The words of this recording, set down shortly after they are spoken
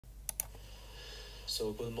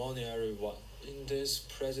So good morning everyone. In this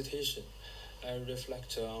presentation, I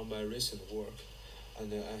reflect on my recent work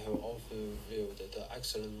and I have often viewed the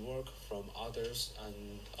excellent work from others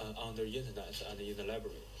and on the internet and in the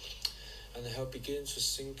library. And I have begun to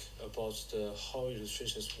think about how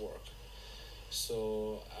illustrations work.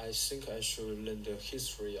 So I think I should learn the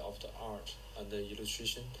history of the art and the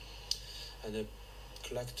illustration and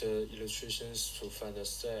collect illustrations to find a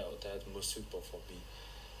style that most suitable for me.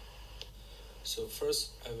 So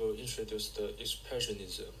first, I will introduce the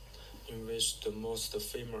Expressionism, in which the most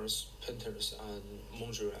famous painters are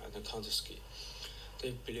Mondrian and Kandinsky.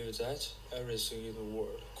 They believe that everything in the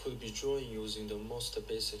world could be drawn using the most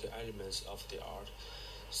basic elements of the art,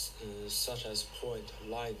 such as point,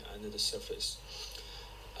 line, and the surface.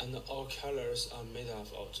 And all colors are made up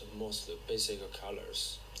of the most basic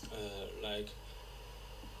colors, like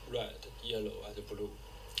red, yellow, and blue.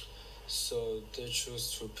 So they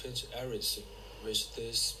choose to paint everything with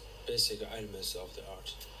these basic elements of the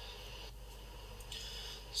art.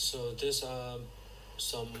 So these are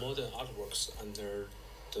some modern artworks under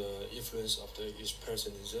the influence of the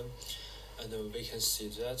Expressionism, and we can see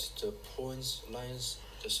that the points, lines,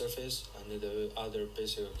 the surface, and the other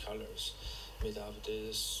basic colors made up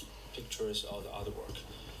these pictures of the artwork.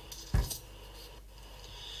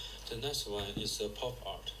 The next one is the pop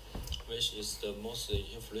art, which is the most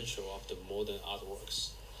influential of the modern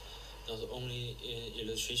artworks, not only in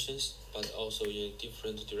illustrations but also in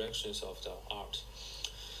different directions of the art.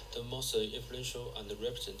 The most influential and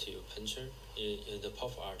representative painter in the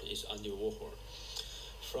pop art is Andy Warhol.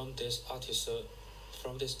 From this artist's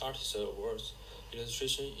works,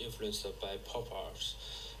 illustration influenced by pop art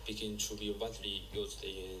begin to be widely used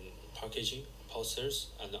in packaging, posters,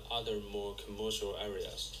 and other more commercial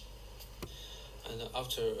areas. And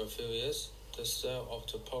after a few years, the style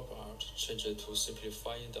of the pop art changed to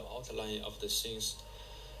simplifying the outline of the scenes,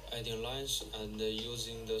 adding lines and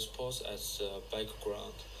using the spots as a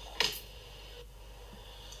background.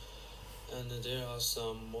 And there are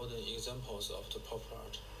some modern examples of the pop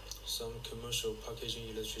art, some commercial packaging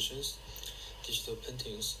illustrations, digital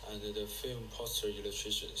paintings, and the film poster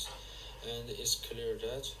illustrations. And it's clear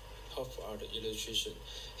that pop art illustration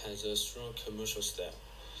has a strong commercial style.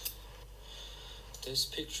 This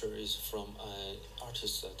picture is from an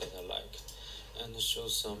artist that I like and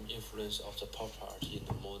shows some influence of the pop art in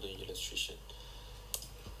the modern illustration.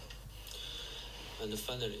 And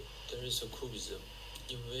finally, there is a cubism,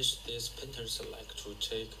 in which these painters like to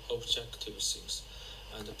take objective things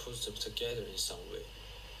and put them together in some way.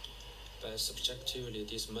 By subjectively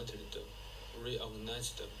dismantling them,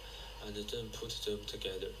 reorganize them, and then put them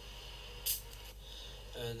together.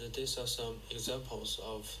 And these are some examples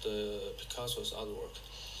of the Picasso's artwork,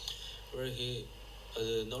 where he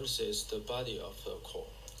notices the body of the core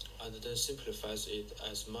and then simplifies it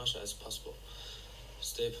as much as possible,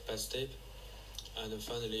 step by step, and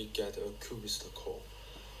finally get a cubist core.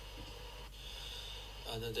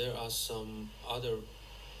 And there are some other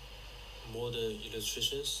modern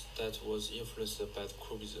illustrations that was influenced by the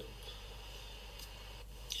cubism.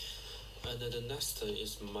 And the next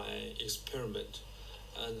is my experiment,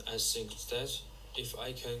 and I think that if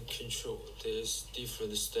I can control these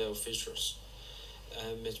different style features,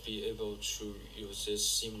 I might be able to use this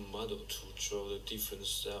same model to draw the different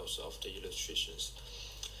styles of the illustrations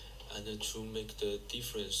and to make the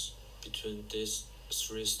difference between these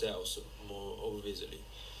three styles more obviously.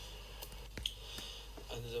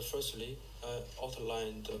 And firstly, I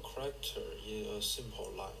outline the character in a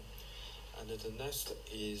simple line, and the next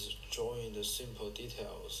is drawing the simple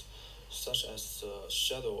details such as the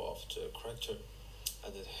shadow of the character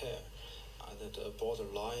and the hair and the border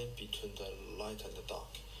line between the light and the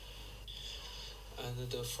dark.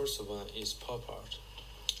 And the first one is pop art.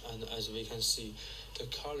 And as we can see, the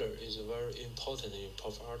color is very important in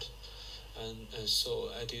pop art. And so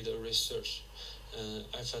I did a research. And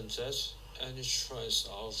I found that any choice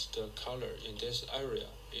of the color in this area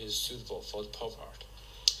is suitable for the pop art.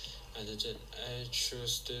 And then I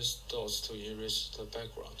choose these dots to enrich the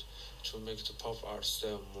background to make the pop art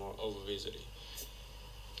style more obviously.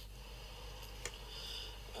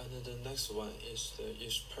 And the next one is the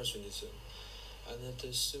Expressionism. And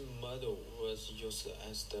the same model was used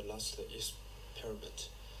as the last experiment.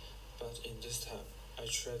 But in this time, I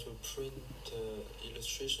tried to print the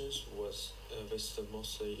illustrations with the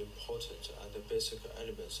most important and the basic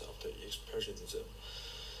elements of the Expressionism.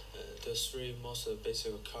 The three most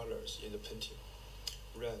basic colors in the painting,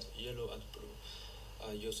 red, yellow, and blue,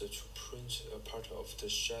 are used to print a part of the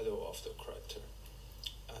shadow of the character,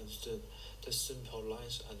 and then the simple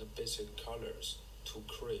lines and the basic colors to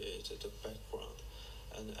create the background.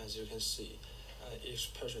 And as you can see,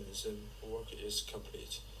 expressionism work is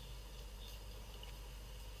complete.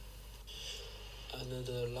 And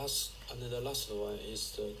the last one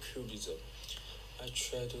is the cubism. I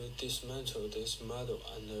try to dismantle this model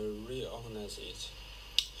and reorganize it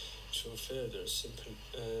to further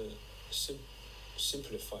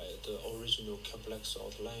simplify the original complex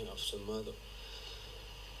outline of the model,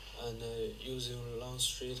 and using long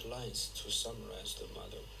straight lines to summarize the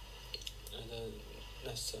model. And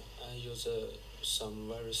next, I use some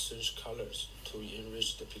very strange colors to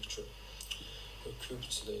enrich the picture. A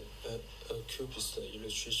cubist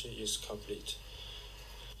illustration is complete.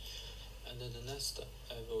 And then the next,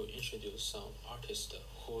 I will introduce some artists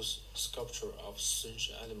whose sculpture of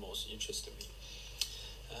strange animals interest me.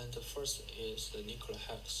 And the first is the Nicola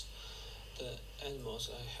Hex. The animals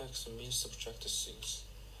are Hex mean subject things,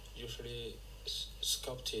 usually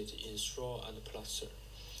sculpted in straw and plaster.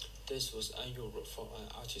 This was unusual for an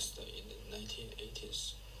artist in the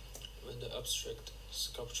 1980s, when the abstract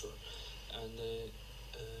sculpture and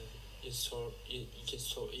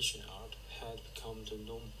installation art had become the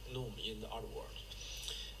norm in the art world.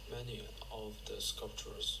 Many of the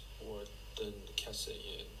sculptures were then cast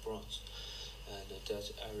in bronze, and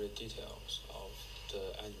that every details of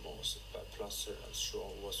the animals by plaster and straw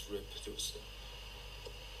was reproduced.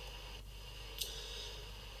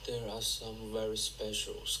 There are some very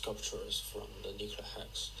special sculptures from the Nicola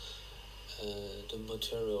Hex. The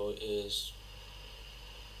material is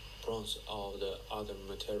bronze or the other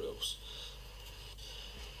materials.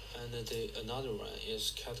 And another one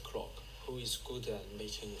is Cat Clock, who is good at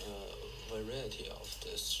making a variety of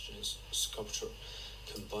the sculpture,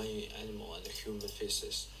 combining animal and human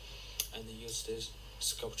faces, and use this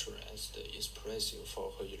sculpture as the inspiration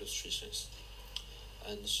for her illustrations.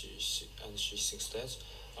 And she thinks that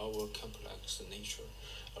our complex nature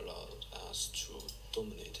allows us to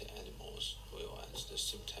dominate animals while at the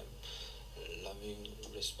same time loving,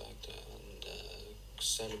 respect, and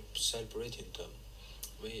celebrating them.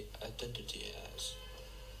 We identity as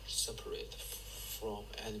separate from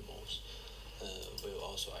animals. We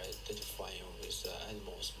also identifying with the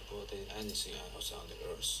animals more than anything else on the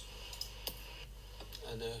earth.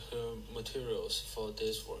 And her materials for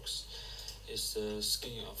these works is the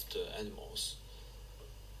skin of the animals,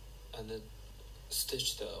 and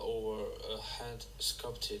stitched over a hand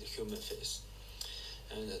sculpted human face.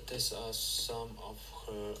 And these are some of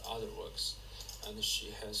her other works, and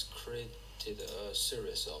she has created a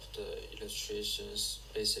series of the illustrations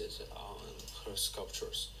based on her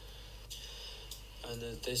sculptures. And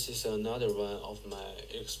this is another one of my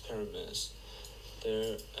experiments.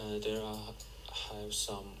 There are have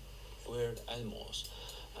some weird animals,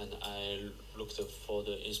 and I looked for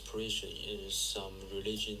the inspiration in some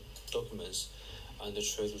religion documents and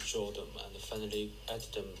try to draw them and finally add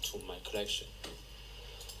them to my collection.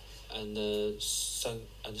 And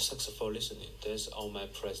thanks for listening. That's all my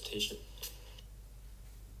presentation.